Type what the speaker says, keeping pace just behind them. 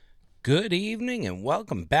Good evening and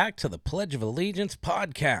welcome back to the Pledge of Allegiance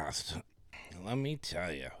podcast. Let me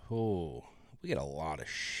tell you, we got a lot of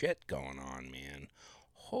shit going on, man.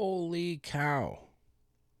 Holy cow.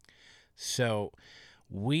 So,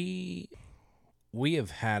 we have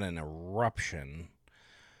had an eruption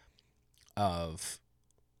of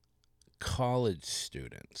college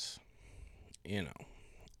students. You know,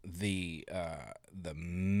 the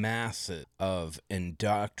masses of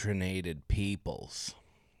indoctrinated peoples.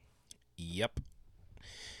 Yep,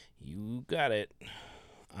 you got it.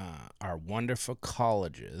 Our wonderful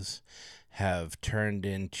colleges have turned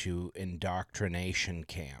into indoctrination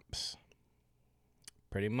camps.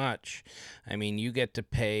 Pretty much. I mean, you get to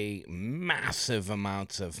pay massive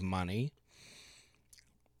amounts of money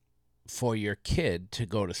for your kid to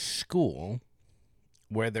go to school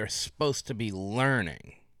where they're supposed to be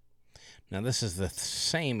learning. Now, this is the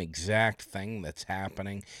same exact thing that's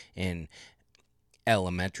happening in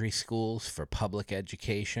elementary schools for public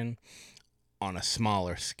education on a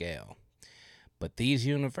smaller scale. But these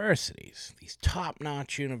universities, these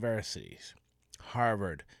top-notch universities,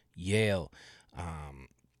 Harvard, Yale,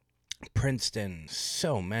 Princeton,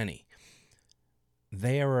 so many,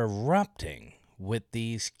 they are erupting with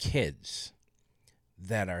these kids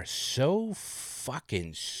that are so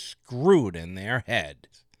fucking screwed in their head.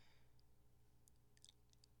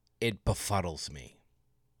 It befuddles me.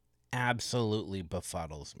 Absolutely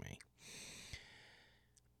befuddles me.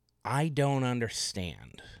 I don't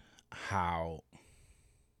understand how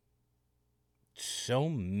so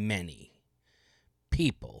many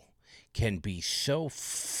people can be so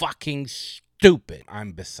fucking stupid.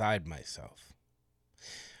 I'm beside myself.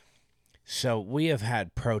 So we have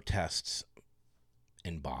had protests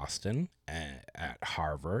in Boston, at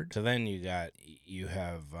Harvard. So then you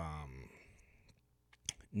have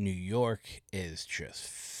New York is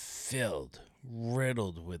just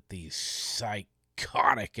riddled with these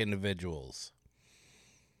psychotic individuals.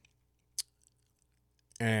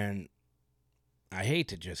 And I hate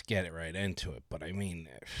to just get it right into it, but I mean,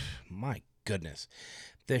 my goodness,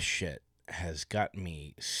 this shit has got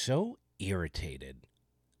me so irritated.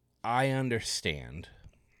 I understand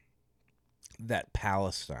that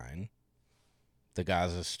Palestine, the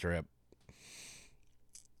Gaza Strip,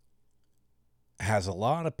 has a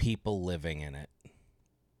lot of people living in it.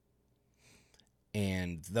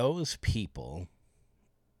 And those people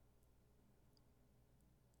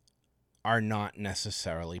are not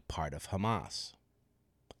necessarily part of Hamas.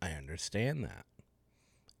 I understand that.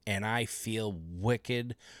 And I feel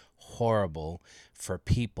wicked, horrible for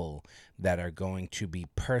people that are going to be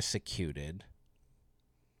persecuted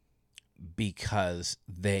because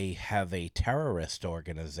they have a terrorist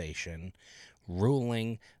organization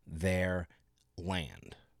ruling their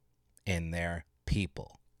land and their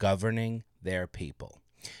people, governing their people.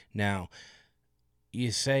 Now, you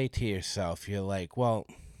say to yourself, you're like, well,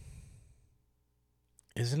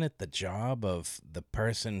 isn't it the job of the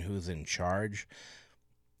person who's in charge,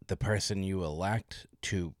 the person you elect,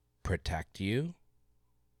 to protect you?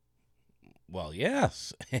 Well,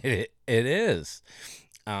 yes, it is.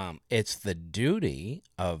 It's the duty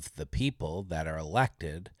of the people that are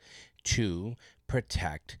elected to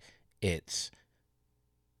protect its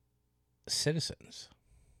citizens.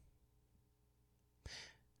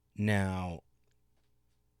 Now,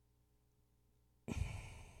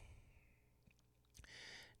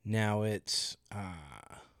 it's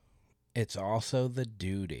also the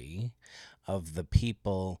duty of the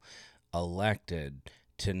people elected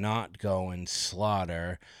to not go and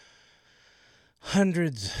slaughter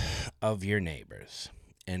hundreds of your neighbors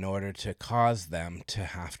in order to cause them to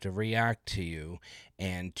have to react to you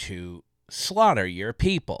and to slaughter your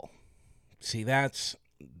people. See, that's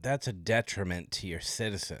a detriment to your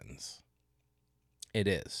citizens. It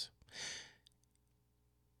is.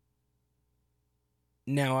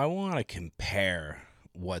 Now, I want to compare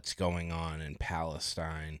what's going on in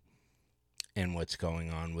Palestine and what's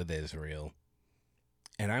going on with Israel.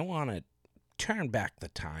 And I want to turn back the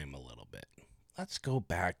time a little bit. Let's go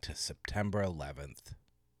back to September 11th.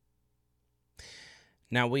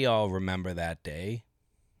 Now, we all remember that day,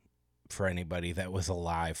 for anybody that was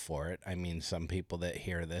alive for it. I mean, some people that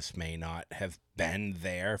hear this may not have been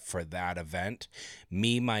there for that event.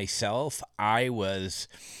 Me, myself, I was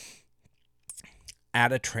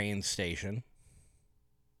at a train station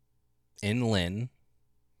in Lynn,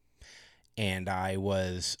 and I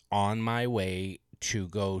was on my way to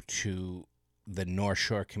go to the North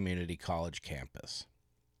Shore Community College campus.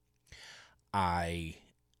 I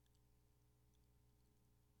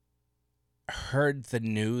heard the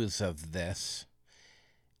news of this,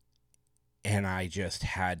 and I just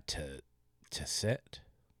had to sit.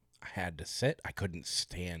 I had to sit. I couldn't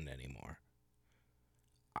stand anymore.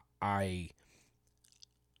 I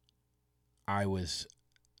was,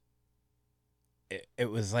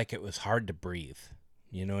 it was like it was hard to breathe.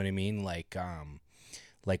 You know what I mean? Like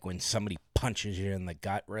when somebody punches you in the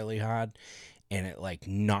gut really hard and it like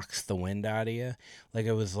knocks the wind out of you. Like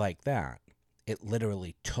it was like that. It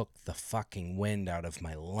literally took the fucking wind out of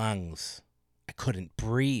my lungs. I couldn't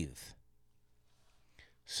breathe.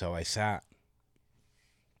 So I sat.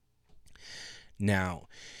 Now,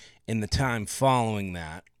 in the time following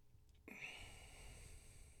that,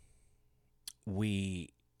 we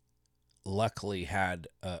luckily had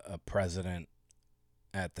a president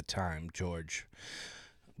at the time, George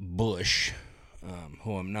Bush,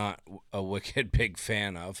 who I'm not a wicked big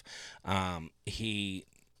fan of. He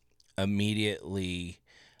immediately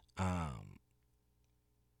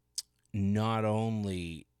not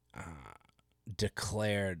only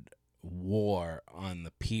declared war on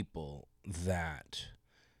the people that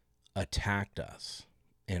attacked us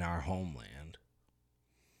in our homeland,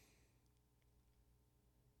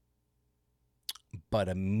 but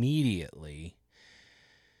immediately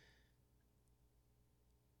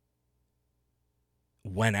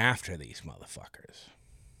went after these motherfuckers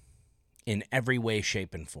in every way,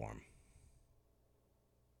 shape, and form.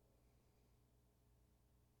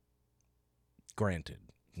 Granted,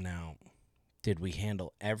 now, did we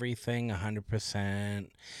handle everything 100%?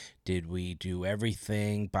 Did we do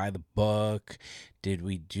everything by the book? Did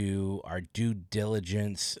we do our due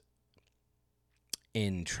diligence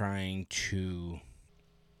in trying to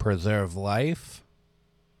preserve life?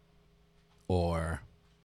 Or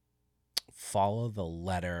follow the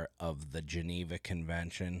letter of the Geneva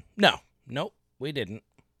Convention? Nope, we didn't.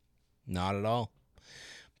 Not at all.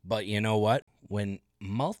 But you know what? When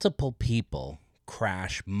multiple people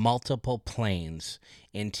crash multiple planes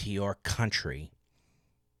into your country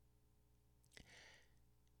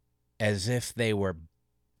as if they were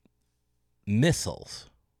missiles,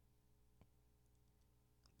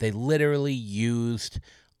 they literally used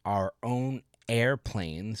our own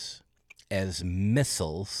airplanes as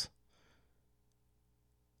missiles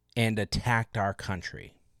and attacked our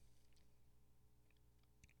country.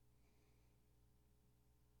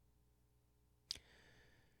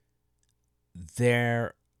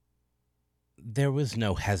 There was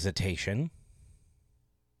no hesitation.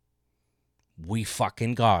 We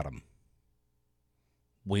fucking got him.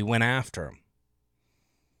 We went after him.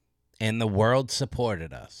 And the world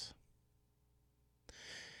supported us.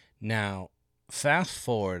 Now, fast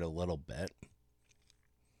forward a little bit,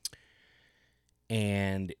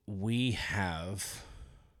 and we have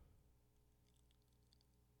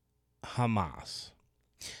Hamas.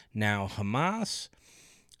 Now, Hamas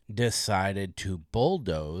decided to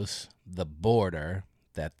bulldoze the border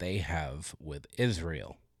that they have with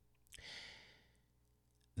Israel.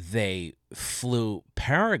 They flew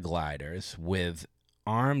paragliders with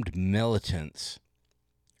armed militants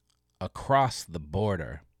across the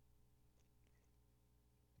border,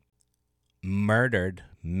 murdered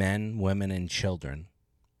men, women, and children.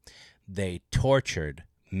 They tortured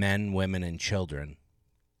men, women, and children.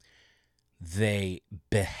 They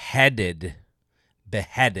beheaded,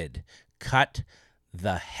 cut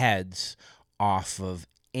the heads off of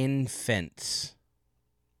infants.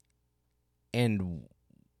 And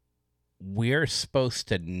we're supposed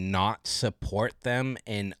to not support them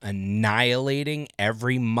in annihilating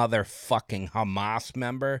every motherfucking Hamas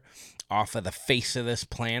member off of the face of this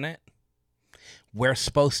planet? We're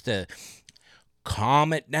supposed to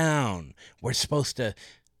calm it down. We're supposed to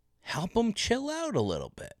help them chill out a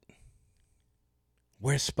little bit.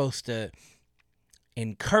 We're supposed to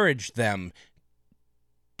encourage them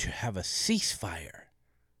to have a ceasefire.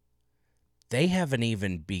 They haven't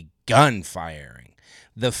even begun firing.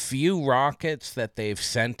 The few rockets that they've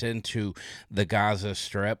sent into the Gaza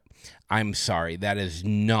Strip, I'm sorry, that is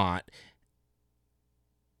not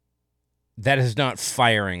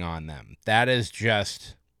firing on them. That is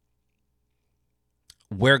just,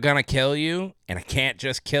 we're going to kill you, and I can't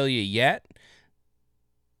just kill you yet,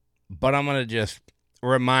 but I'm going to just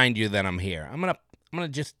remind you that I'm here. I'm going to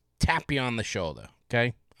just tap you on the shoulder,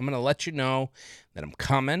 okay? I'm going to let you know that I'm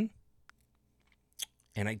coming,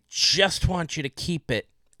 and I just want you to keep it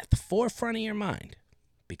at the forefront of your mind,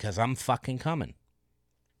 because I'm fucking coming.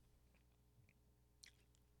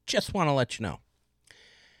 Just want to let you know.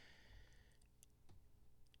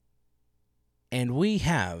 And we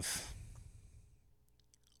have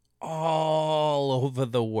all over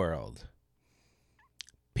the world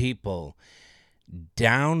people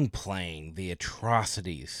downplaying the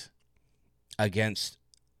atrocities against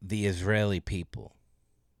the Israeli people,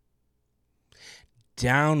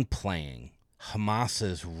 downplaying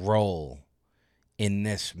Hamas's role in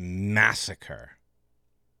this massacre.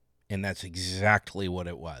 And that's exactly what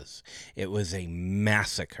it was. It was a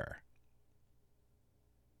massacre.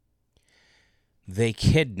 They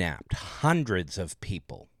kidnapped hundreds of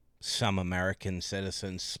people, some American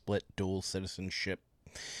citizens, split dual citizenship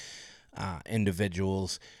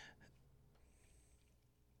individuals.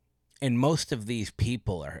 And most of these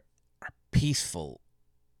people are peaceful,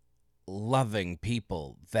 loving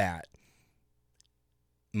people that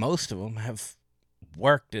most of them have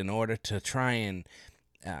worked in order to try and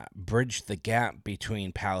bridge the gap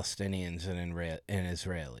between Palestinians and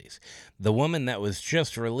Israelis. The woman that was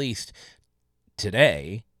just released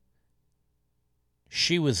today,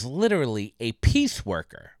 she was literally a peace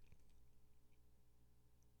worker.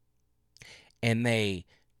 And they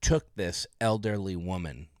took this elderly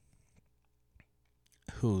woman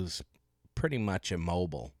who's pretty much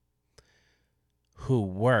immobile, who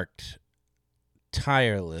worked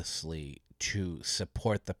tirelessly to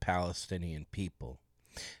support the Palestinian people,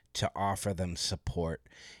 to offer them support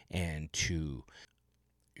and to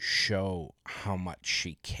show how much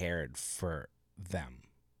she cared for them.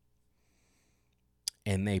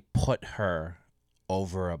 And they put her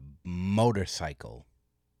over a motorcycle,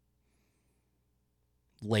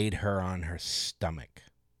 laid her on her stomach,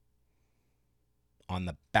 on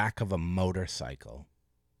the back of a motorcycle.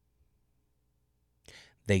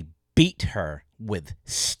 They beat her with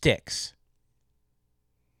sticks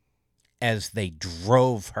as they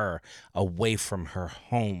drove her away from her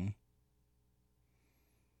home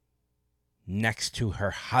next to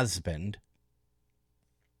her husband,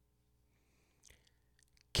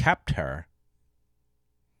 kept her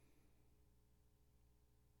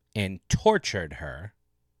and tortured her.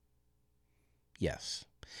 Yes,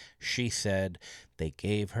 she said they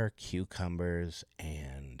gave her cucumbers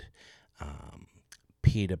and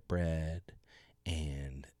pita bread,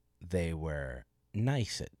 and they were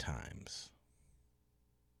nice at times.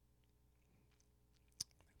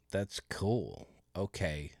 That's cool.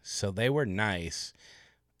 Okay, so they were nice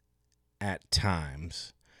at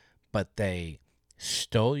times, but they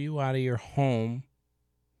stole you out of your home.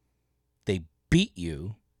 They beat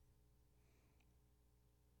you.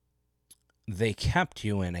 They kept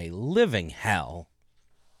you in a living hell,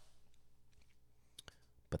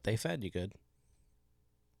 but they fed you good.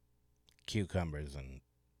 Cucumbers and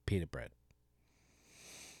pita bread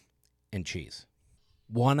and cheese.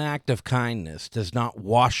 One act of kindness does not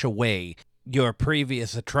wash away your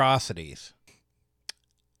previous atrocities.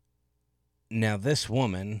 Now, this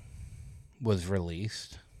woman was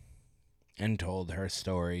released and told her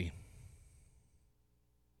story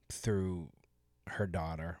through her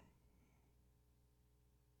daughter.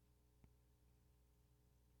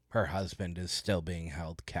 Her husband is still being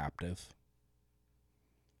held captive.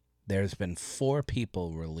 There's been 4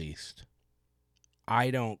 people released.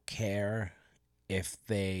 I don't care if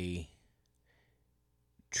they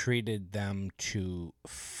treated them to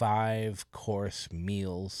 5-course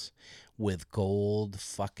meals with gold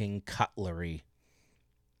fucking cutlery.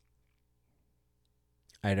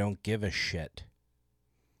 I don't give a shit.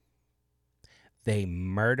 They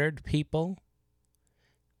murdered people.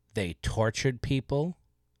 They tortured people.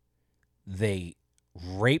 They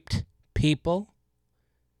raped people.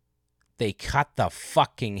 They cut the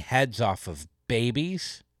fucking heads off of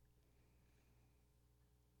babies.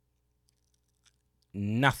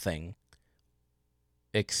 Nothing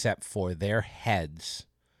except for their heads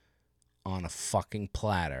on a fucking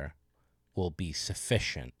platter will be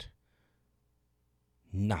sufficient.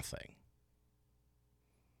 Nothing.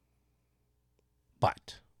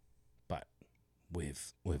 But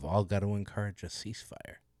we've all got to encourage a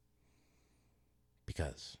ceasefire.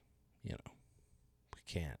 Because, we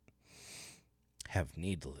can't have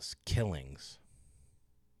needless killings.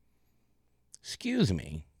 Excuse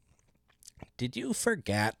me. Did you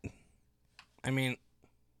forget? I mean,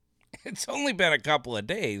 it's only been a couple of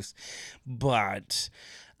days, but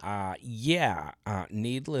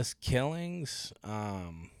needless killings.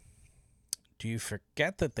 Do you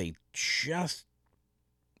forget that they just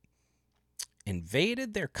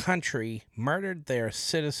invaded their country, murdered their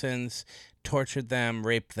citizens, tortured them,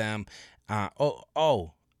 raped them?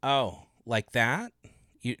 Like that?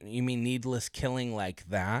 You mean needless killing like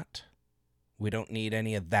that? We don't need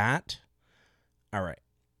any of that? All right.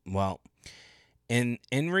 Well, in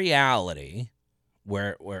reality,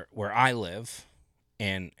 where I live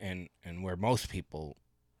and where most people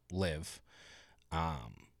live,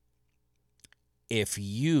 if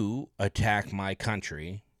you attack my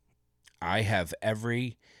country, I have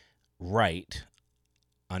every right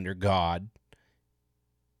under God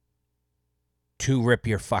to rip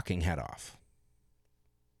your fucking head off.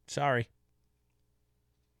 Sorry.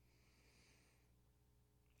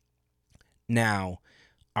 Now,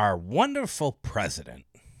 our wonderful president,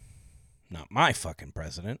 not my fucking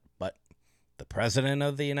president, but the president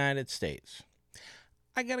of the United States,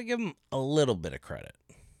 I got to give him a little bit of credit.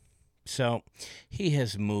 So he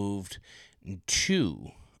has moved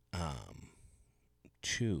two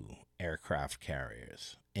aircraft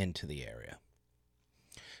carriers into the area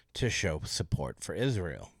to show support for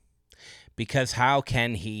Israel. Because how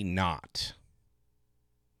can he not?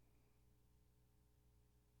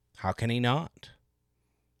 How can he not?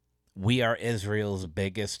 We are Israel's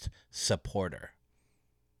biggest supporter.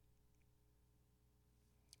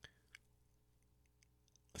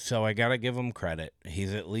 So I got to give him credit.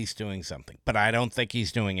 He's at least doing something. But I don't think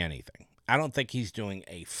he's doing anything. I don't think he's doing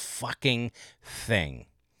a fucking thing.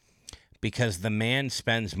 Because the man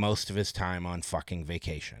spends most of his time on fucking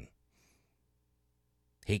vacation.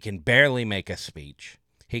 He can barely make a speech.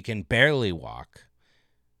 He can barely walk.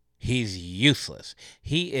 He's useless.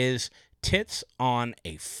 He is tits on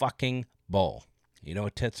a fucking bowl. You know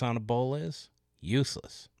what tits on a bowl is?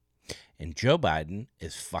 Useless. And Joe Biden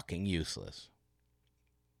is fucking useless.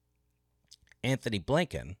 Anthony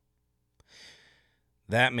Blinken,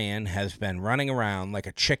 that man has been running around like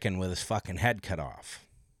a chicken with his fucking head cut off,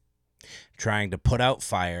 trying to put out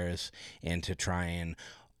fires and to try and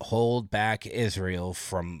hold back Israel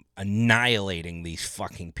from annihilating these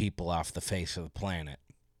fucking people off the face of the planet.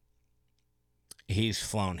 He's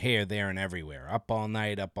flown here, there, and everywhere, up all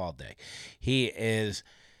night, up all day. He's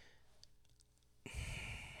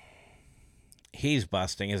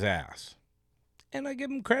busting his ass. And I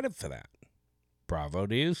give him credit for that. Bravo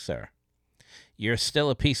to you, sir. You're still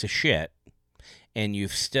a piece of shit, and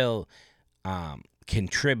you've still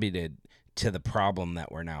contributed to the problem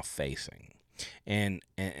that we're now facing. And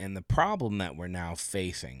the problem that we're now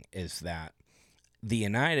facing is that the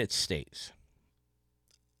United States,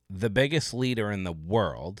 the biggest leader in the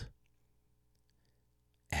world,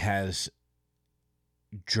 has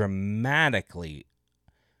dramatically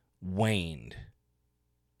waned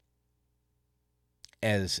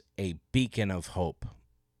as a beacon of hope,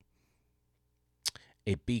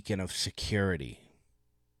 a beacon of security,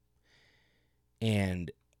 and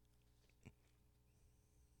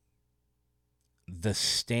the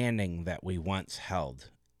standing that we once held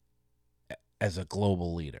as a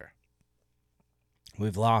global leader.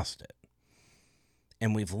 We've lost it.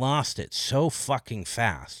 And we've lost it so fucking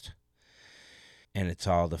fast. And it's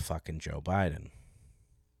all to fucking Joe Biden.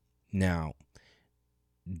 Now,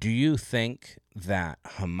 do you think that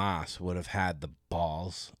Hamas would have had the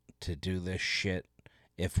balls to do this shit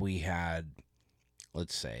if we had,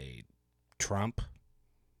 let's say, Trump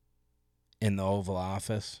in the Oval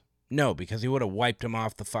Office? No, because he would have wiped him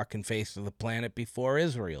off the fucking face of the planet before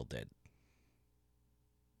Israel did.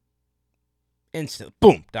 Instant.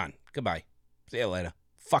 Boom. Done. Goodbye. See you later.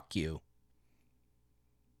 Fuck you.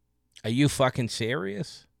 Are you fucking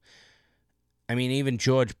serious? I mean, even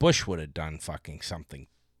George Bush would have done fucking something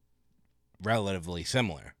relatively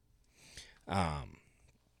similar.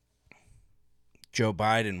 Joe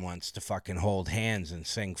Biden wants to fucking hold hands and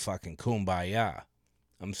sing fucking Kumbaya.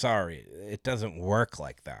 I'm sorry. It doesn't work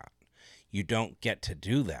like that. You don't get to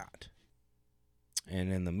do that.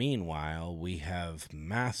 And in the meanwhile, we have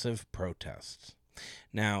massive protests.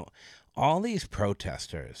 Now, all these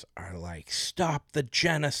protesters are like, stop the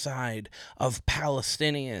genocide of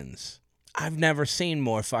Palestinians. I've never seen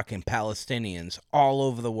more fucking Palestinians all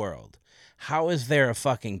over the world. How is there a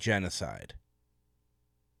fucking genocide?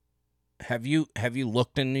 Have you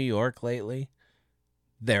looked in New York lately?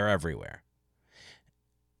 They're everywhere.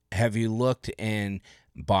 Have you looked in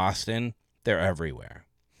Boston? They're everywhere.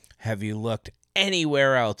 Have you looked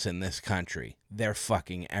anywhere else in this country? They're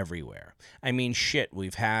fucking everywhere. I mean, shit,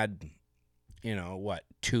 we've had,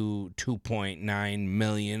 2.9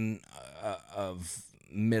 million of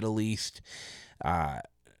Middle East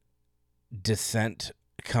descent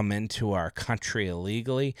come into our country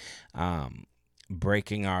illegally,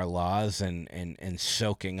 breaking our laws and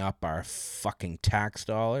soaking up our fucking tax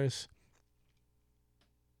dollars.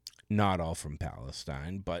 Not all from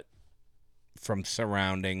Palestine, but from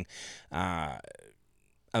surrounding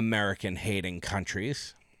American-hating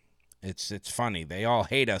countries. It's funny. They all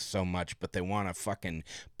hate us so much, but they want to fucking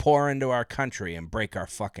pour into our country and break our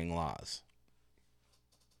fucking laws.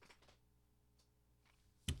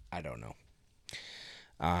 I don't know.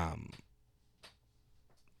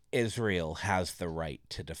 Israel has the right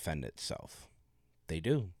to defend itself. They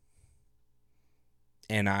do.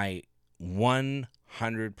 And I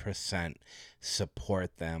 100%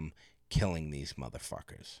 support them killing these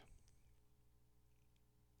motherfuckers.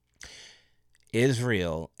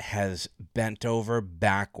 Israel has bent over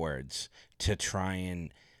backwards to try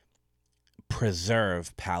and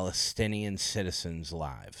preserve Palestinian citizens'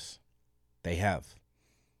 lives. They have.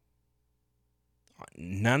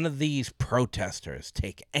 None of these protesters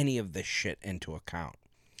take any of this shit into account.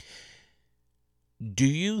 Do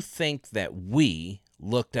you think that we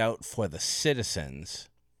looked out for the citizens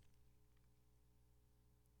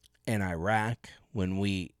in Iraq when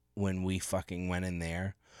we fucking went in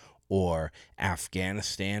there, or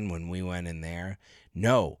Afghanistan when we went in there?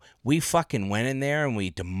 No, we fucking went in there and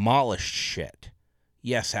we demolished shit.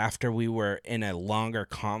 Yes, after we were in a longer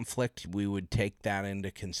conflict, we would take that into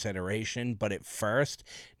consideration. But at first,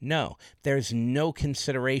 no, there's no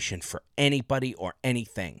consideration for anybody or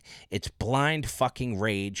anything. It's blind fucking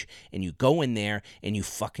rage, and you go in there and you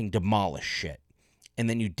fucking demolish shit. And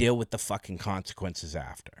then you deal with the fucking consequences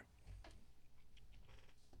after.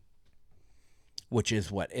 Which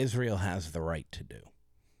is what Israel has the right to do.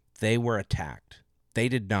 They were attacked. They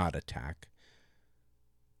did not attack.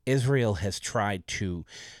 Israel has tried to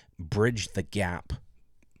bridge the gap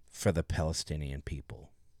for the Palestinian people.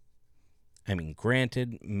 I mean,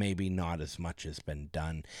 granted, maybe not as much has been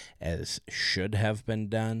done as should have been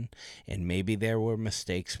done, and maybe there were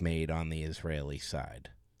mistakes made on the Israeli side.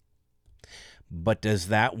 But does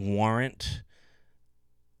that warrant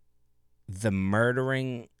the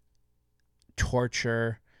murdering,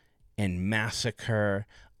 torture, and massacre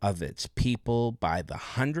of its people by the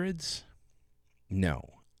hundreds?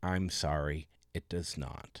 No. I'm sorry, it does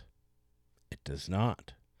not. It does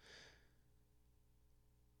not.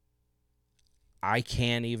 I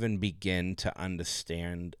can't even begin to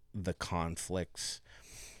understand the conflicts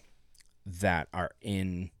that are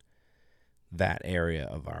in that area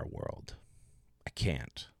of our world. I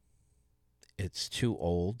can't. It's too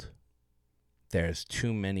old. There's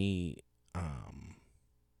too many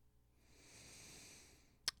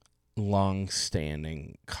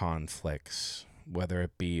long-standing conflicts, whether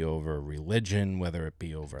it be over religion, whether it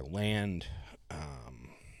be over land,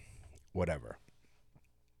 whatever.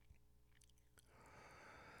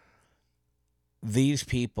 These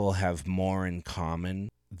people have more in common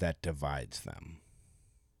that divides them.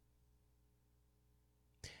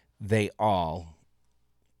 They all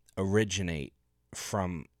originate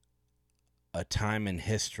from a time in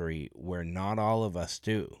history where not all of us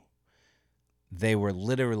do. They were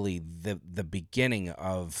literally the beginning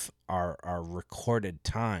of our recorded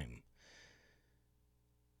time.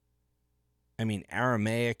 I mean,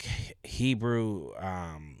 Aramaic, Hebrew,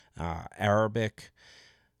 Arabic,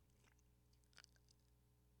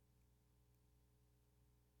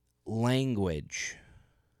 language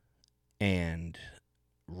and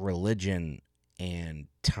religion and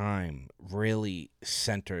time really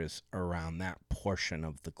centers around that portion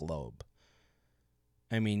of the globe.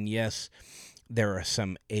 I mean, yes, there are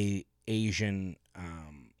some Asian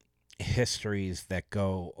histories that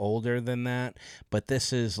go older than that, but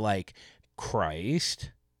this is like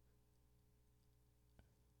Christ,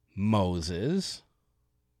 Moses,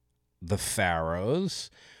 the pharaohs,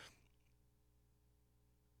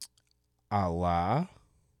 Allah,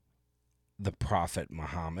 the Prophet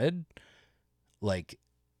Muhammad. Like,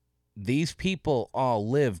 these people all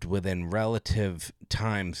lived within relative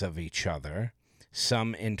times of each other.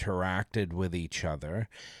 Some interacted with each other,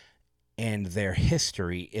 and their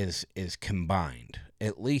history is combined,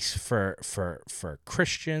 at least for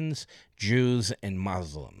Christians, Jews, and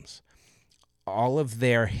Muslims. All of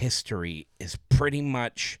their history is pretty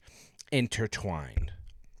much intertwined.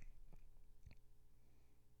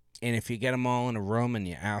 And if you get them all in a room and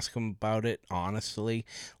you ask them about it honestly,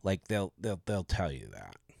 like they'll tell you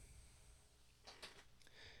that.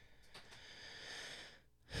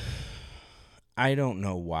 I don't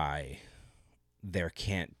know why there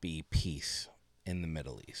can't be peace in the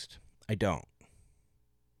Middle East. I don't.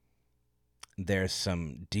 There's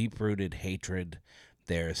some deep-rooted hatred.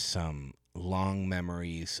 There's some long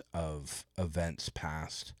memories of events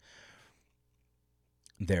past.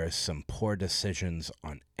 There's some poor decisions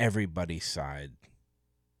on everybody's side.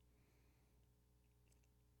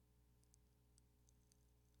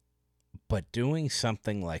 But doing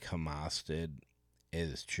something like Hamas did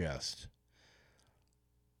is just...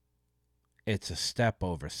 it's a step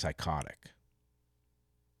over psychotic.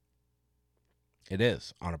 It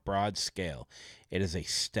is, on a broad scale. It is a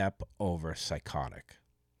step over psychotic.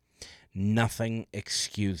 Nothing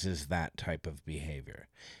excuses that type of behavior.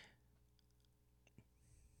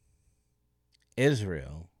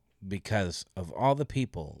 Israel, because of all the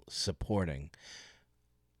people supporting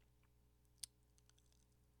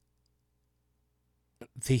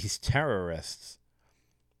these terrorists,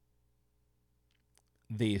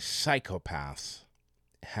 these psychopaths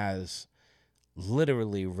has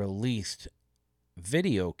literally released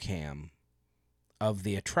video cam of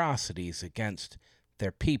the atrocities against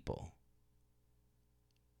their people.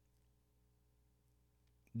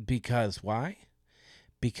 Because why?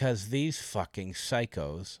 Because these fucking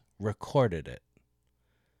psychos recorded it.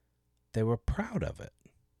 They were proud of it.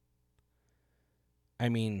 I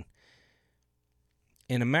mean,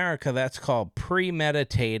 in America, that's called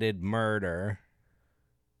premeditated murder.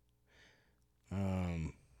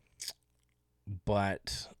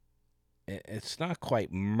 But it's not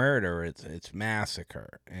quite murder. It's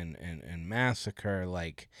massacre, and massacre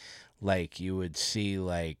like you would see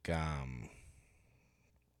like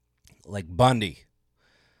Bundy.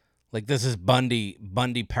 Like this is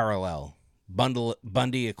Bundy parallel,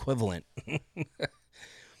 Bundy equivalent.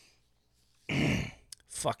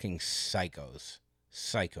 Fucking psychos.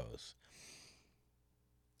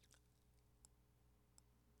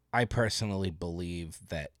 I personally believe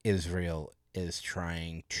that Israel is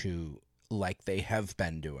trying to, like they have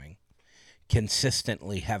been doing,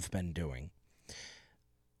 consistently have been doing.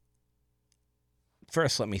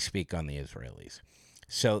 First, let me speak on the Israelis.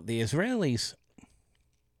 So the Israelis,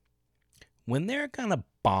 when they're going to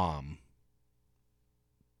bomb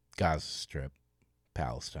Gaza Strip,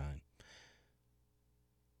 Palestine,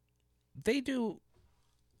 they do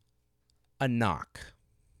a knock.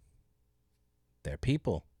 Their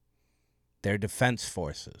people, their defense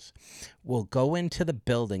forces, will go into the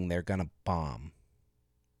building they're going to bomb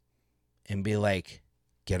and be like,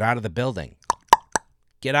 get out of the building.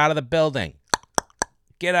 Get out of the building.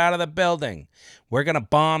 Get out of the building. We're going to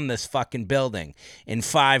bomb this fucking building in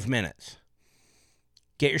 5 minutes.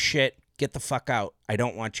 Get your shit. Get the fuck out. I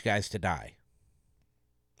don't want you guys to die.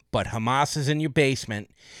 But Hamas is in your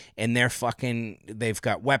basement, and they've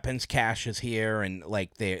got weapons caches here, and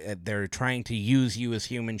like they're trying to use you as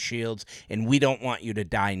human shields, and we don't want you to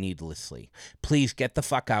die needlessly. Please get the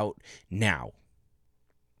fuck out now.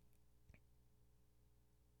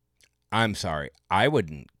 I'm sorry, I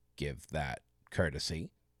wouldn't give that courtesy.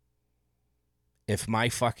 If my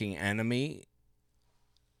fucking enemy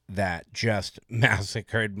that just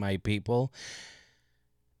massacred my people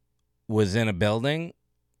was in a building,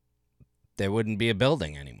 there wouldn't be a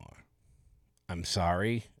building anymore. I'm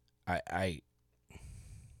sorry. I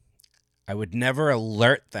would never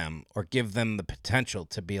alert them or give them the potential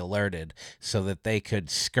to be alerted so that they could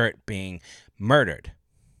skirt being murdered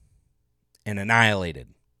and annihilated.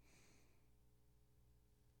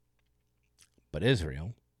 But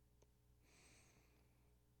Israel,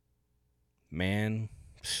 man,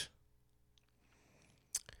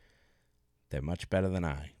 they're much better than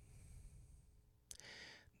I.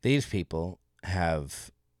 These people have,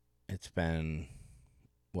 it's been,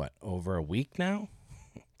 over a week now?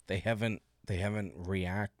 They haven't they've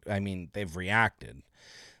reacted.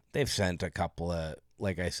 They've sent a couple of,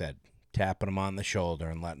 like I said, tapping them on the shoulder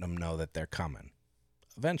and letting them know that they're coming.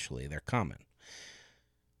 Eventually, they're coming.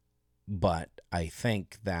 But I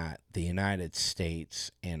think that the United States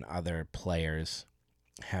and other players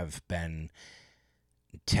have been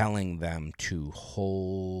telling them to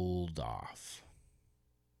hold off.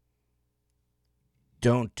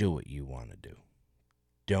 Don't do what you want to do.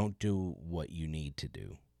 Don't do what you need to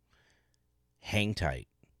do. Hang tight.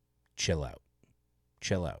 Chill out.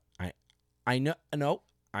 I know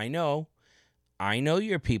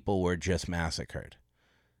your people were just massacred.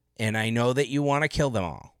 And I know that you want to kill them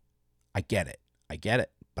all. I get it.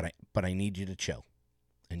 But I need you to chill.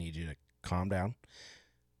 I need you to calm down.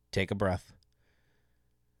 Take a breath.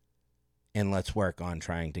 And let's work on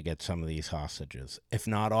trying to get some of these hostages, if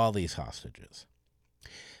not all these hostages.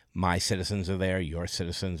 My citizens are there. Your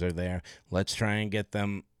citizens are there. Let's try and get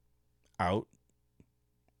them out.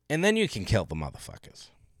 And then you can kill the motherfuckers.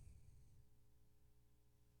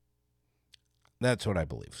 That's what I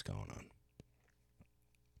believe is going on.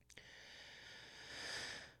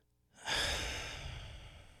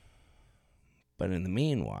 But in the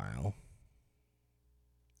meanwhile,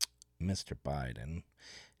 Mr. Biden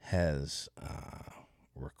has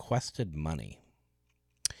requested money.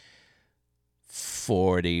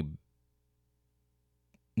 $49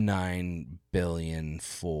 billion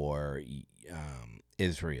for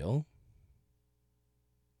Israel.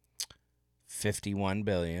 $51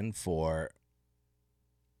 billion for.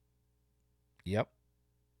 Yep.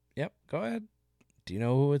 Go ahead. Do you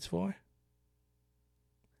know who it's for?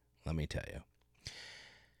 Let me tell you.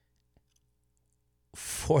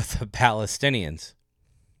 For the Palestinians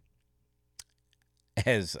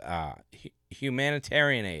as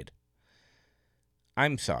humanitarian aid.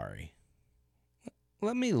 I'm sorry.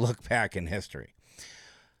 Let me look back in history.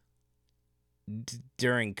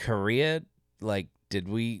 during Korea, like, did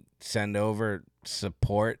we send over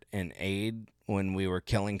support and aid when we were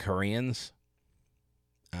killing Koreans?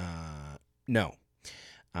 No.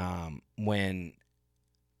 When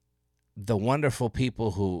the wonderful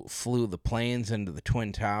people who flew the planes into the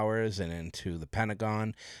Twin Towers and into the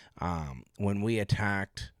Pentagon, when we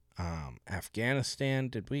attacked Afghanistan,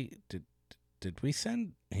 did we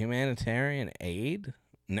send humanitarian aid?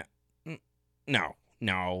 No,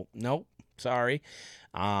 nope. Sorry.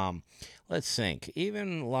 Let's think.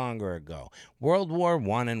 Even longer ago, World War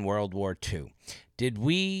I and World War II. Did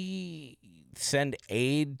we send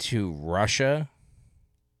aid to Russia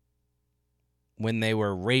when they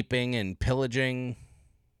were raping and pillaging?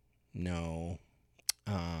 No.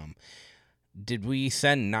 Did we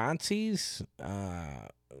send Nazis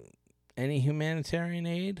any humanitarian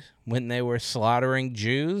aid when they were slaughtering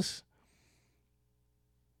Jews?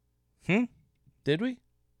 Did we?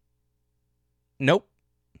 Nope.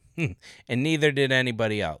 And neither did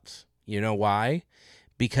anybody else. You know why?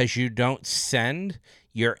 Because you don't send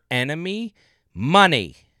your enemy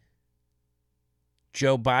money.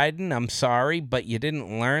 Joe Biden, I'm sorry, but you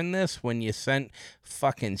didn't learn this when you sent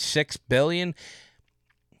fucking $6 billion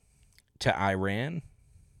to Iran.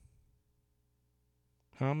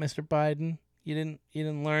 Huh, Mr. Biden? You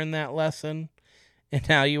didn't learn that lesson? And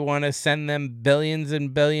now you want to send them billions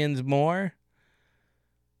and billions more?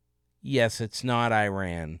 Yes, it's not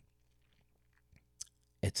Iran.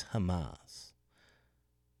 It's Hamas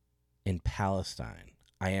in Palestine.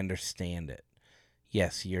 I understand it.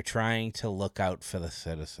 Yes, you're trying to look out for the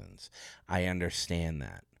citizens. I understand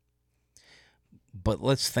that. But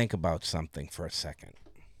let's think about something for a second.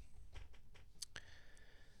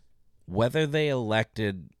 Whether they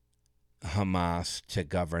elected Hamas to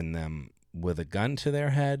govern them with a gun to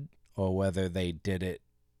their head or whether they did it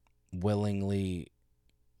willingly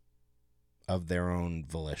of their own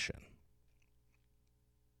volition.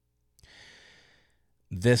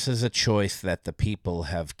 This is a choice that the people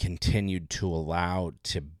have continued to allow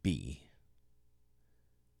to be.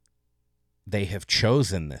 They have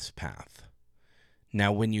chosen this path.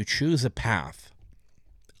 Now, when you choose a path,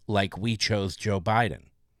 like we chose Joe Biden,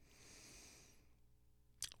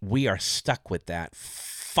 we are stuck with that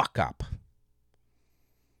fuck up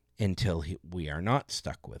until we are not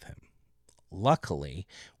stuck with him. Luckily,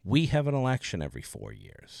 we have an election every 4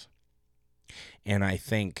 years. And I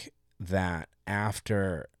think that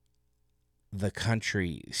after the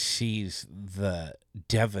country sees the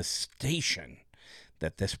devastation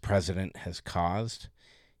that this president has caused,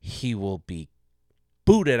 he will be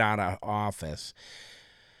booted out of office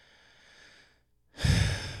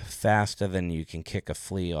faster than you can kick a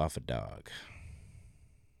flea off a dog.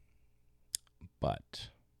 But,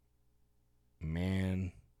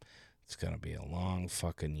 man, it's going to be a long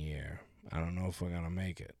fucking year. I don't know if we're going to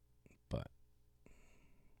make it, but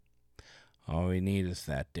all we need is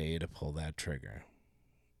that day to pull that trigger.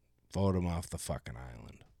 Vote him off the fucking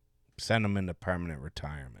island. Send him into permanent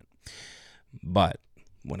retirement. But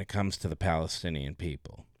when it comes to the Palestinian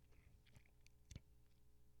people,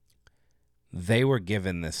 they were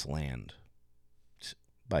given this land.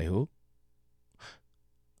 By who?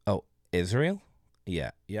 Oh, Israel?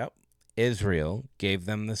 Yeah, yep. Israel gave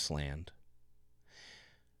them this land.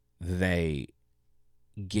 They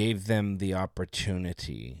gave them the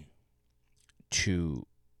opportunity to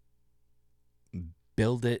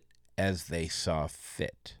build it as they saw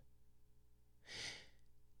fit.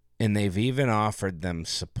 And they've even offered them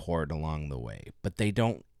support along the way. But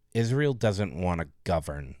Israel doesn't want to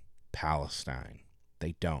govern Palestine.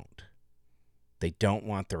 They don't. They don't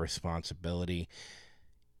want the responsibility.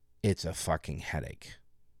 It's a fucking headache.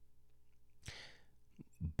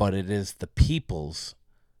 But it is the people's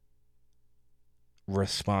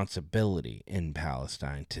responsibility in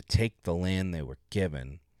Palestine to take the land they were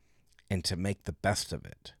given and to make the best of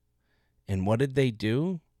it. And what did they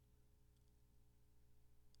do?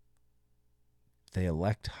 They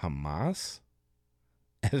elect Hamas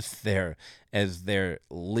as their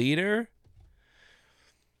leader?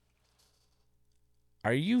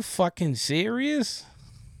 Are you fucking serious?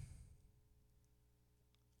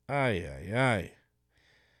 Ay.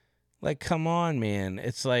 Like, come on, man.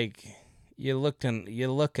 It's like you're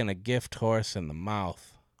looking a gift horse in the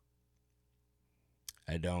mouth.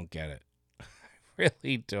 I don't get it. I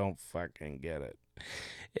really don't fucking get it.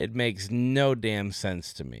 It makes no damn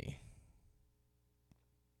sense to me.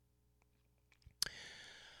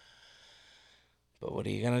 But what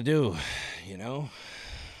are you gonna do? You know?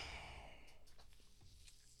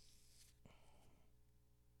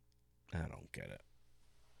 I don't get it.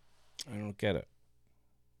 I don't get it.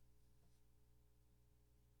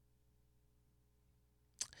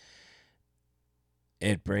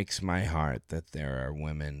 It breaks my heart that there are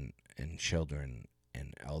women and children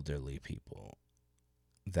and elderly people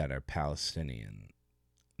that are Palestinian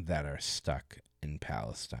that are stuck in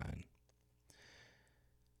Palestine.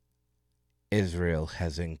 Israel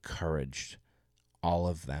has encouraged all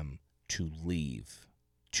of them to leave,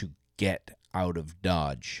 to get out of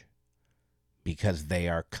Dodge, because they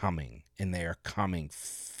are coming, and they are coming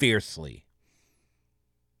fiercely.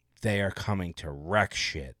 They are coming to wreck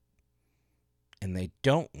shit, and they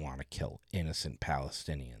don't want to kill innocent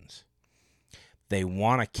Palestinians. They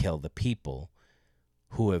want to kill the people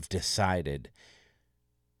who have decided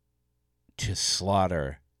to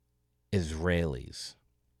slaughter Israelis.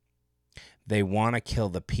 They want to kill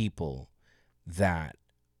the people that,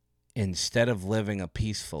 instead of living a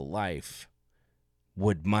peaceful life,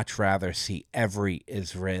 would much rather see every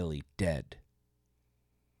Israeli dead.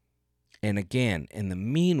 And again, in the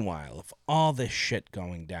meanwhile of all this shit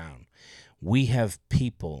going down, we have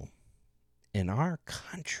people in our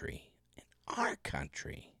country,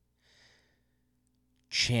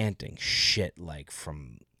 chanting shit like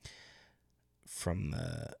from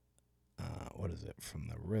the from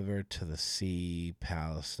the river to the sea,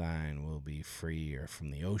 Palestine will be free, or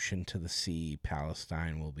from the ocean to the sea,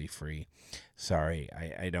 Palestine will be free. Sorry,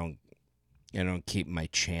 I don't keep my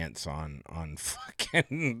chants on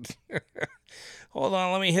fucking. Hold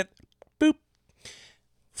on, let me hit boop.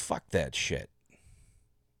 Fuck that shit.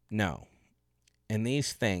 No. And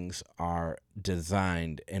these things are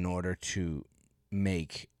designed in order to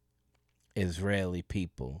make Israeli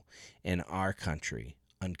people in our country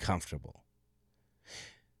uncomfortable.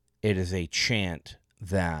 It is a chant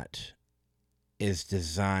that is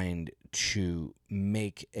designed to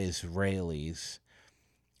make Israelis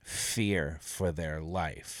fear for their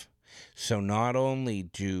life. So not only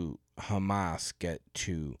do Hamas get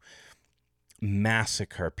to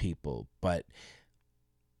massacre people, but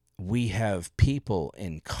we have people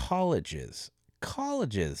in colleges.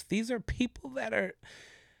 These are people that are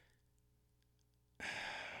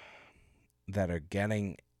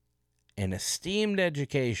getting an esteemed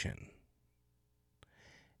education,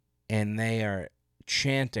 and they are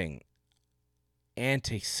chanting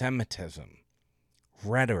anti-Semitism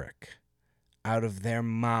rhetoric out of their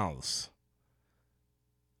mouths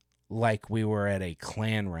like we were at a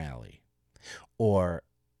Klan rally or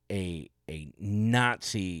a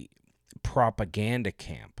Nazi propaganda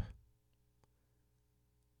camp.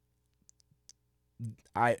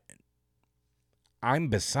 I'm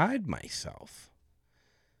beside myself.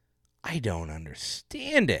 I don't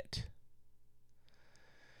understand it.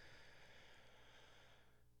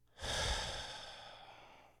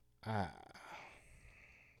 I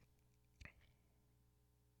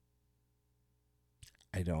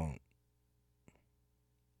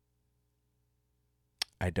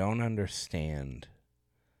don't understand.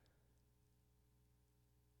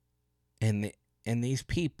 And these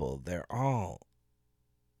people, they're all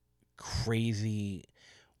crazy,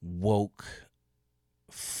 woke,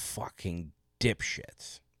 fucking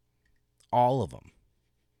dipshits. All of them.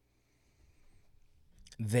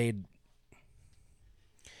 They'd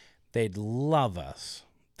love us.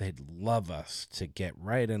 They'd love us to get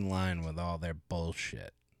right in line with all their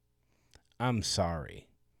bullshit. I'm sorry.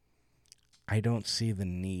 I don't see the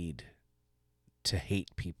need to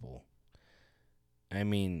hate people. I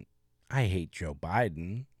mean, I hate Joe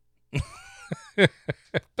Biden.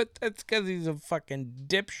 But that's because he's a fucking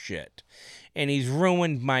dipshit. And he's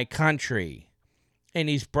ruined my country. And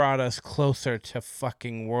he's brought us closer to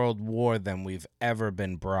fucking World War than we've ever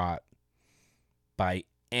been brought by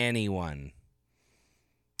anyone.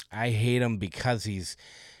 I hate him because he's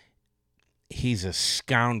a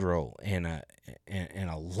scoundrel and a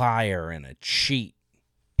liar and a cheat.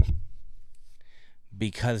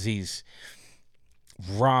 Because he's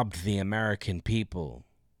robbed the American people.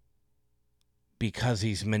 Because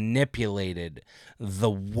he's manipulated the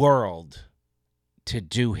world to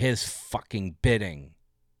do his fucking bidding.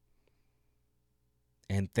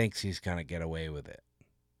 And thinks he's going to get away with it.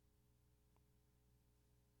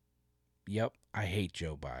 Yep, I hate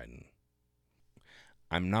Joe Biden.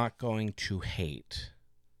 I'm not going to hate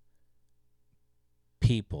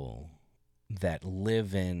people that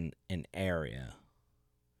live in an area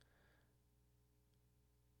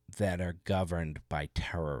that are governed by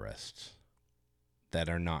terrorists that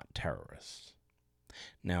are not terrorists.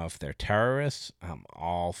 Now, if they're terrorists, I'm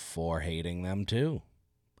all for hating them too.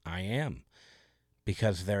 I am.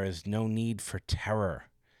 Because there is no need for terror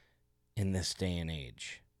in this day and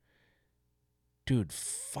age. Dude,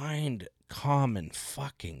 find common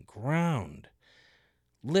fucking ground.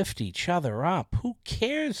 Lift each other up. Who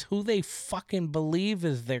cares who they fucking believe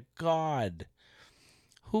is their God?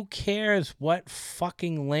 Who cares what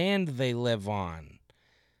fucking land they live on?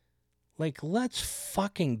 Like, let's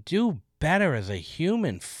fucking do better as a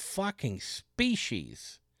human fucking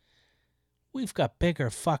species. We've got bigger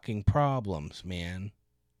fucking problems, man.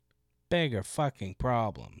 Bigger fucking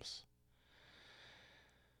problems.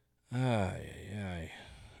 I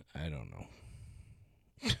don't know.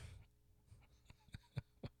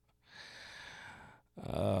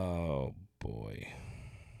 Oh, boy.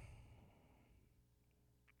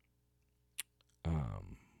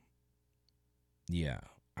 Yeah,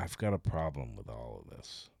 I've got a problem with all of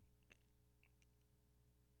this.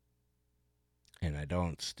 And I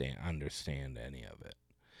don't understand any of it.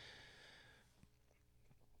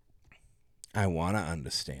 I want to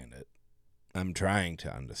understand it. I'm trying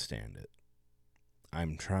to understand it.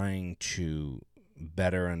 I'm trying to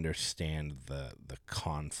better understand the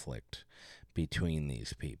conflict between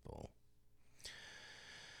these people.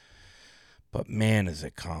 But man, is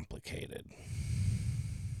it complicated.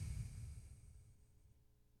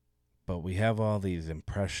 But we have all these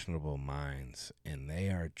impressionable minds, and they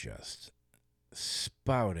are just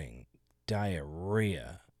spouting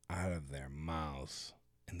diarrhea out of their mouths.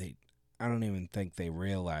 And I don't even think they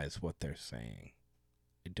realize what they're saying.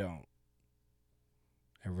 I don't.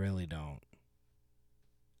 I really don't.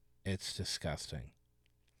 It's disgusting.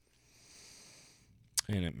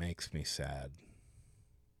 And it makes me sad.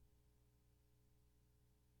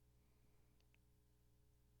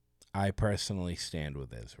 I personally stand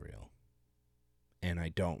with Israel. And I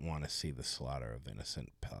don't want to see the slaughter of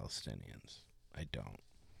innocent Palestinians. I don't.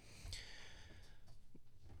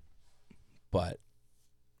 But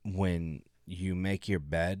when you make your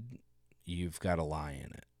bed, you've got to lie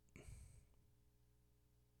in it.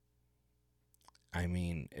 I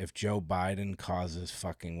mean, if Joe Biden causes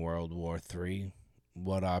fucking World War III,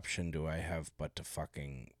 what option do I have but to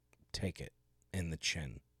fucking take it in the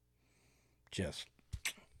chin? Just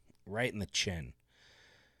right in the chin.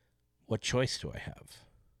 What choice do I have?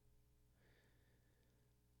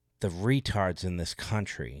 The retards in this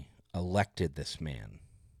country elected this man.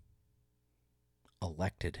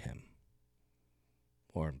 Elected him.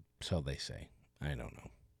 Or so they say. I don't know.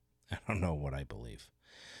 I don't know what I believe.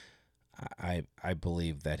 I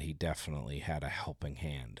believe that he definitely had a helping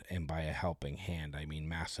hand. And by a helping hand, I mean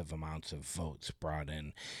massive amounts of votes brought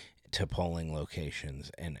in to polling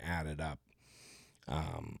locations and added up.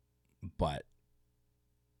 But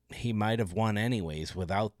he might have won anyways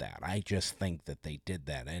without that. I just think that they did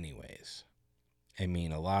that anyways. I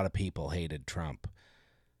mean, a lot of people hated Trump.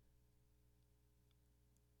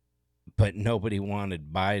 But nobody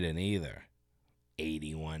wanted Biden either.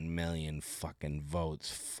 81 million fucking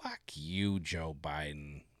votes. Fuck you, Joe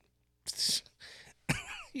Biden.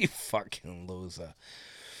 You fucking loser.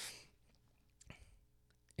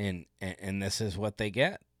 And this is what they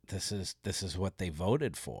get. This is what they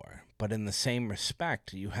voted for. But in the same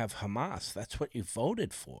respect, you have Hamas. That's what you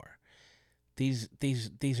voted for. These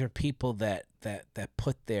are people that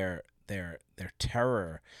put their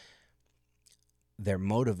terror, their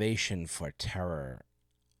motivation for terror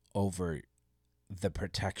over the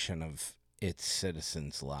protection of its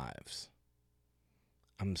citizens' lives.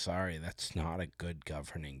 I'm sorry, that's not a good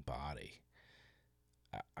governing body.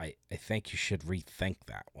 I think you should rethink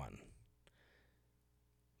that one.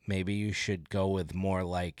 Maybe you should go with more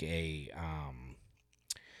like a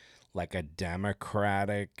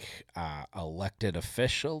democratic elected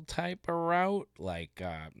official type of route. Like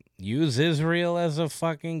use Israel as a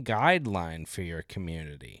fucking guideline for your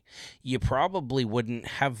community. You probably wouldn't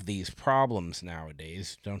have these problems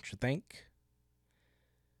nowadays, don't you think?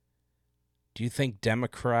 Do you think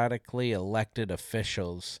democratically elected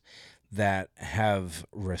officials that have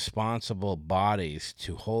responsible bodies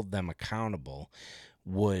to hold them accountable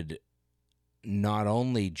would not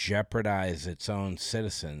only jeopardize its own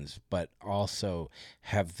citizens, but also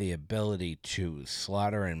have the ability to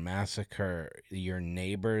slaughter and massacre your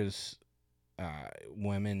neighbors,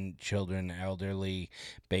 women, children, elderly,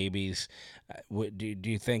 babies? Do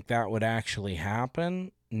you think that would actually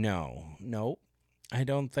happen? No, I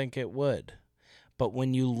don't think it would. But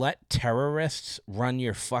when you let terrorists run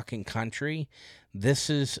your fucking country, this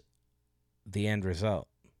is the end result.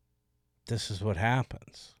 This is what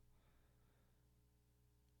happens.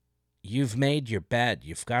 You've made your bed.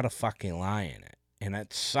 You've got to fucking lie in it. And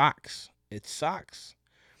it sucks. It sucks.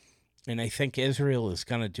 And I think Israel is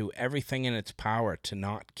going to do everything in its power to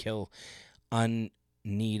not kill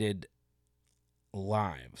unneeded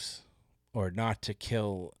lives or not to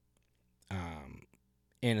kill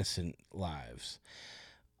innocent lives.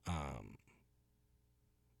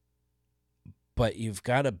 But you've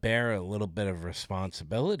got to bear a little bit of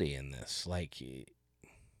responsibility in this. Like,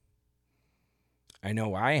 I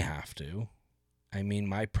know I have to. I mean,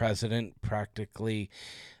 my president practically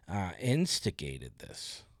instigated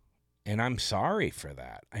this, and I'm sorry for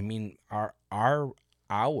that. I mean, our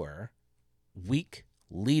weak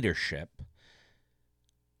leadership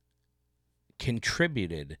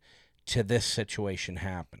contributed to this situation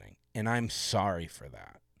happening, and I'm sorry for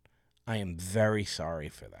that. I am very sorry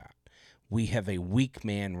for that. We have a weak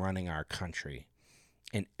man running our country,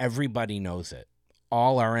 and everybody knows it.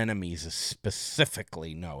 All our enemies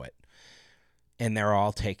specifically know it, and they're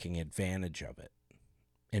all taking advantage of it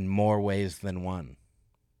in more ways than one.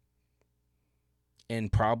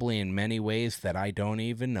 And probably in many ways that I don't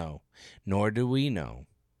even know, nor do we know.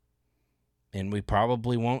 And we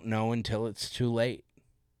probably won't know until it's too late.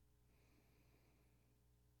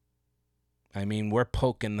 I mean, we're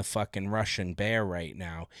poking the fucking Russian bear right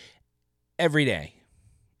now. Every day.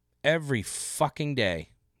 Every fucking day,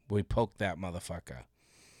 we poke that motherfucker.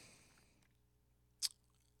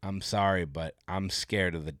 I'm sorry, but I'm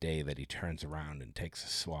scared of the day that he turns around and takes a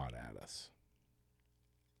swat at us.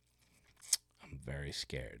 I'm very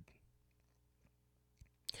scared.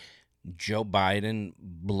 Joe Biden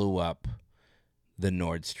blew up the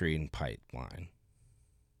Nord Stream pipeline.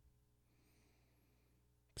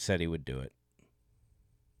 Said he would do it.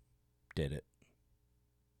 Did it.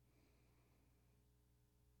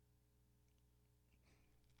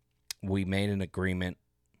 We made an agreement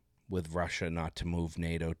with Russia not to move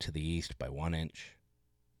NATO to the east by 1 inch.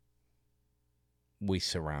 We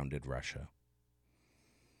surrounded Russia.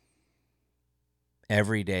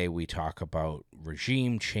 Every day we talk about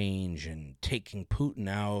regime change and taking Putin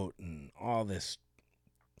out and all this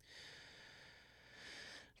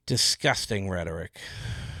disgusting rhetoric.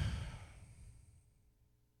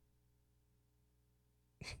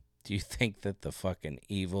 Do you think that the fucking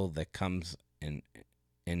evil that comes in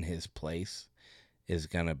his place is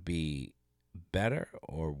going to be better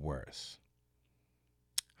or worse?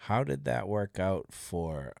 How did that work out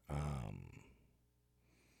for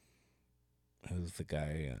who's the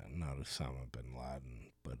guy? Not Osama bin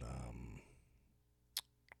Laden, but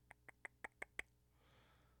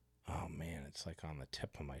oh man, it's like on the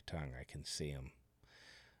tip of my tongue. I can see him.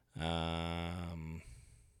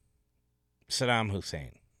 Saddam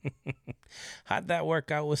Hussein. How'd that work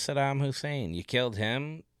out with Saddam Hussein? You killed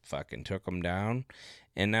him, fucking took him down,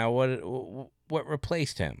 and now what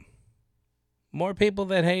replaced him? More people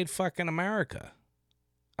that hate fucking America.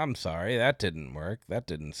 I'm sorry, that didn't work. That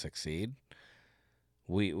didn't succeed.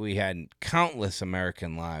 We had countless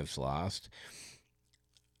American lives lost.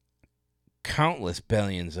 Countless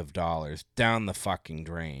billions of dollars down the fucking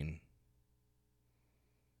drain.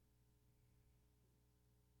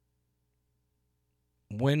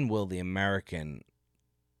 When will the American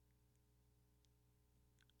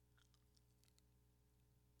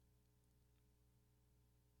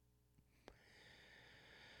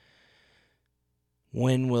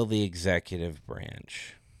when will the executive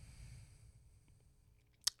branch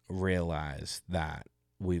realize that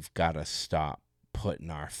we've got to stop putting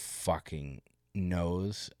our fucking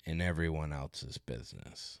nose in everyone else's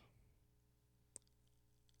business?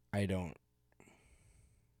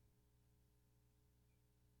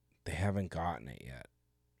 They haven't gotten it yet.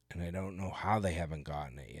 And I don't know how they haven't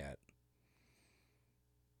gotten it yet.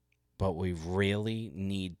 But we really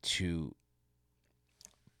need to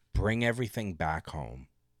bring everything back home.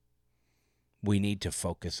 We need to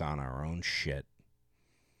focus on our own shit.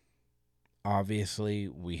 Obviously,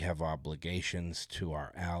 we have obligations to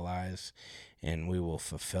our allies, and we will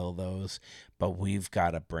fulfill those. But we've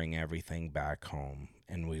got to bring everything back home,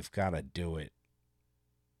 and we've got to do it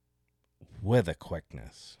with a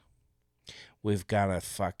quickness. We've got to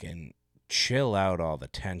fucking chill out all the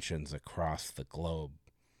tensions across the globe.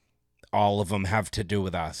 All of them have to do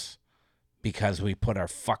with us because we put our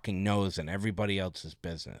fucking nose in everybody else's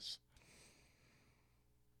business.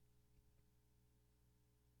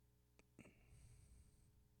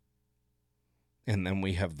 And then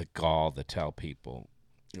we have the gall to tell people,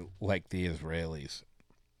 like the Israelis,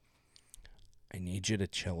 I need you to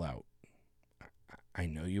chill out. I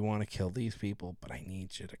know you want to kill these people, but I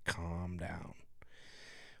need you to calm down.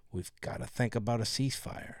 We've got to think about a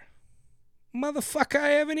ceasefire. Motherfucker, I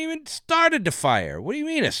haven't even started the fire. What do you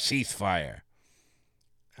mean a ceasefire?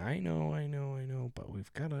 I know, but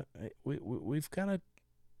we've got to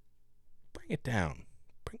bring it down.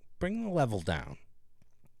 Bring the level down.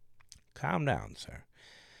 Calm down, sir.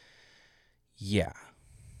 Yeah.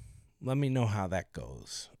 Let me know how that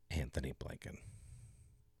goes, Anthony Blinken.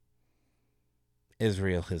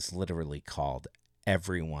 Israel has literally called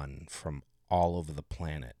everyone from all over the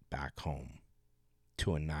planet back home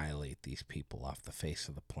to annihilate these people off the face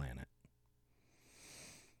of the planet.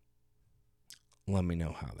 let me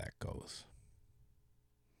know how that goes.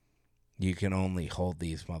 You can only hold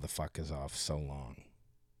these motherfuckers off so long.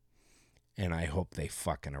 And I hope they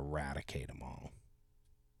fucking eradicate them all.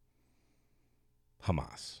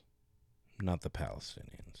 Hamas, not the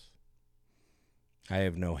Palestinians. I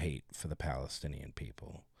have no hate for the Palestinian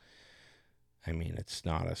people. I mean, it's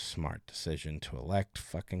not a smart decision to elect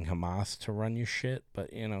fucking Hamas to run your shit,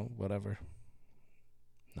 but, you know, whatever.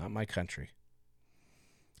 Not my country.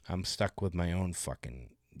 I'm stuck with my own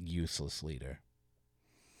fucking useless leader.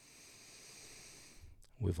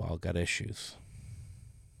 We've all got issues.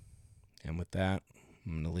 And with that,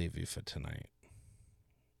 I'm going to leave you for tonight.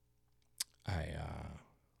 I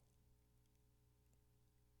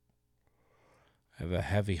have a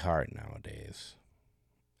heavy heart nowadays,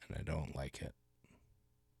 and I don't like it.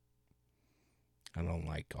 I don't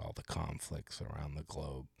like all the conflicts around the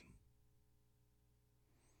globe.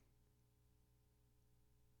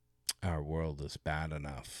 Our world is bad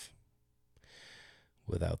enough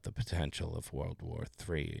without the potential of World War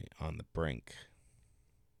III on the brink.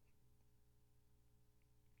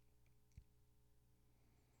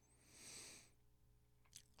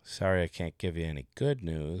 Sorry I can't give you any good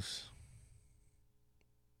news,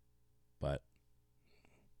 but,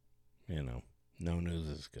 you know, no news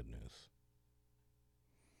is good news.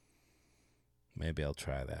 Maybe I'll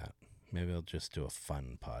try that. Maybe I'll just do a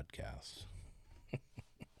fun podcast.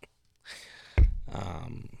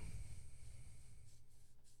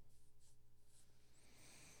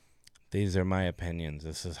 These are my opinions.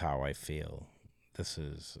 This is how I feel. This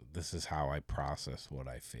is how I process what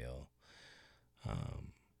I feel.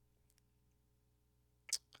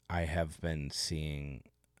 I have been seeing,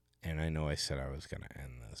 and I know I said I was going to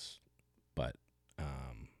end this, but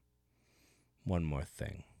one more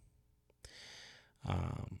thing.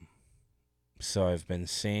 So I've been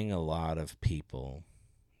seeing a lot of people,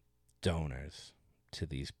 donors to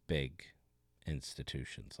these big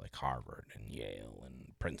institutions like Harvard and Yale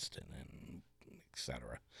and Princeton and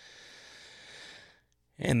etc.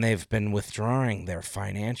 And they've been withdrawing their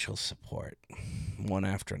financial support one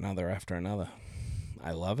after another after another.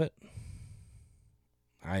 I love it.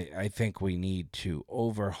 I think we need to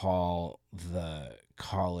overhaul the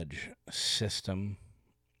college system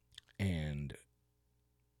and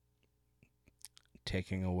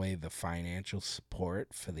taking away the financial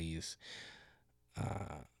support for these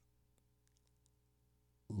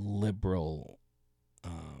liberal,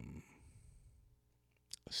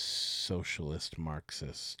 socialist,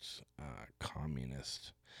 Marxist,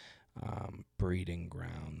 communist breeding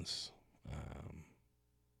grounds.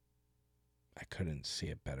 I couldn't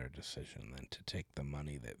see a better decision than to take the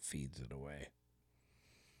money that feeds it away.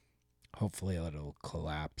 Hopefully it'll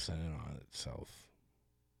collapse in and on itself.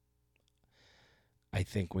 I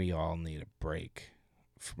think we all need a break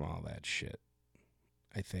from all that shit.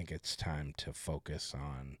 I think it's time to focus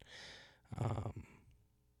on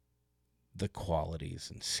the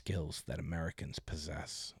qualities and skills that Americans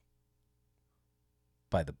possess.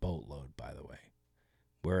 By the boatload, by the way.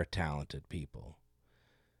 We're a talented people.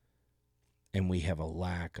 And we have a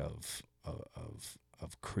lack of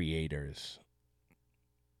creators.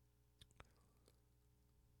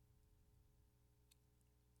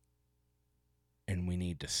 And we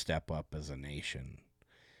need to step up as a nation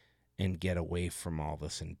and get away from all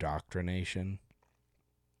this indoctrination.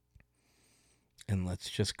 And let's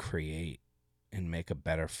just create and make a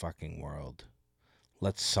better fucking world.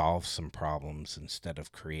 Let's solve some problems instead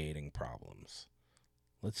of creating problems.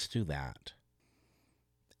 Let's do that.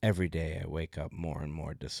 Every day I wake up more and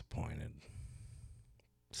more disappointed.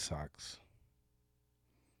 Sucks.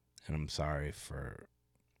 And I'm sorry for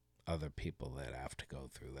other people that have to go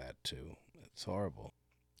through that too. It's horrible.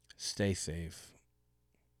 Stay safe.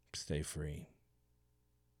 Stay free.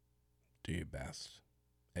 Do your best.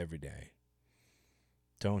 Every day.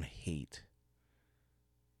 Don't hate.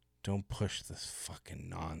 Don't push this fucking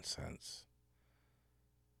nonsense.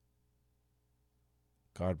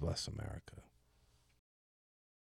 God bless America.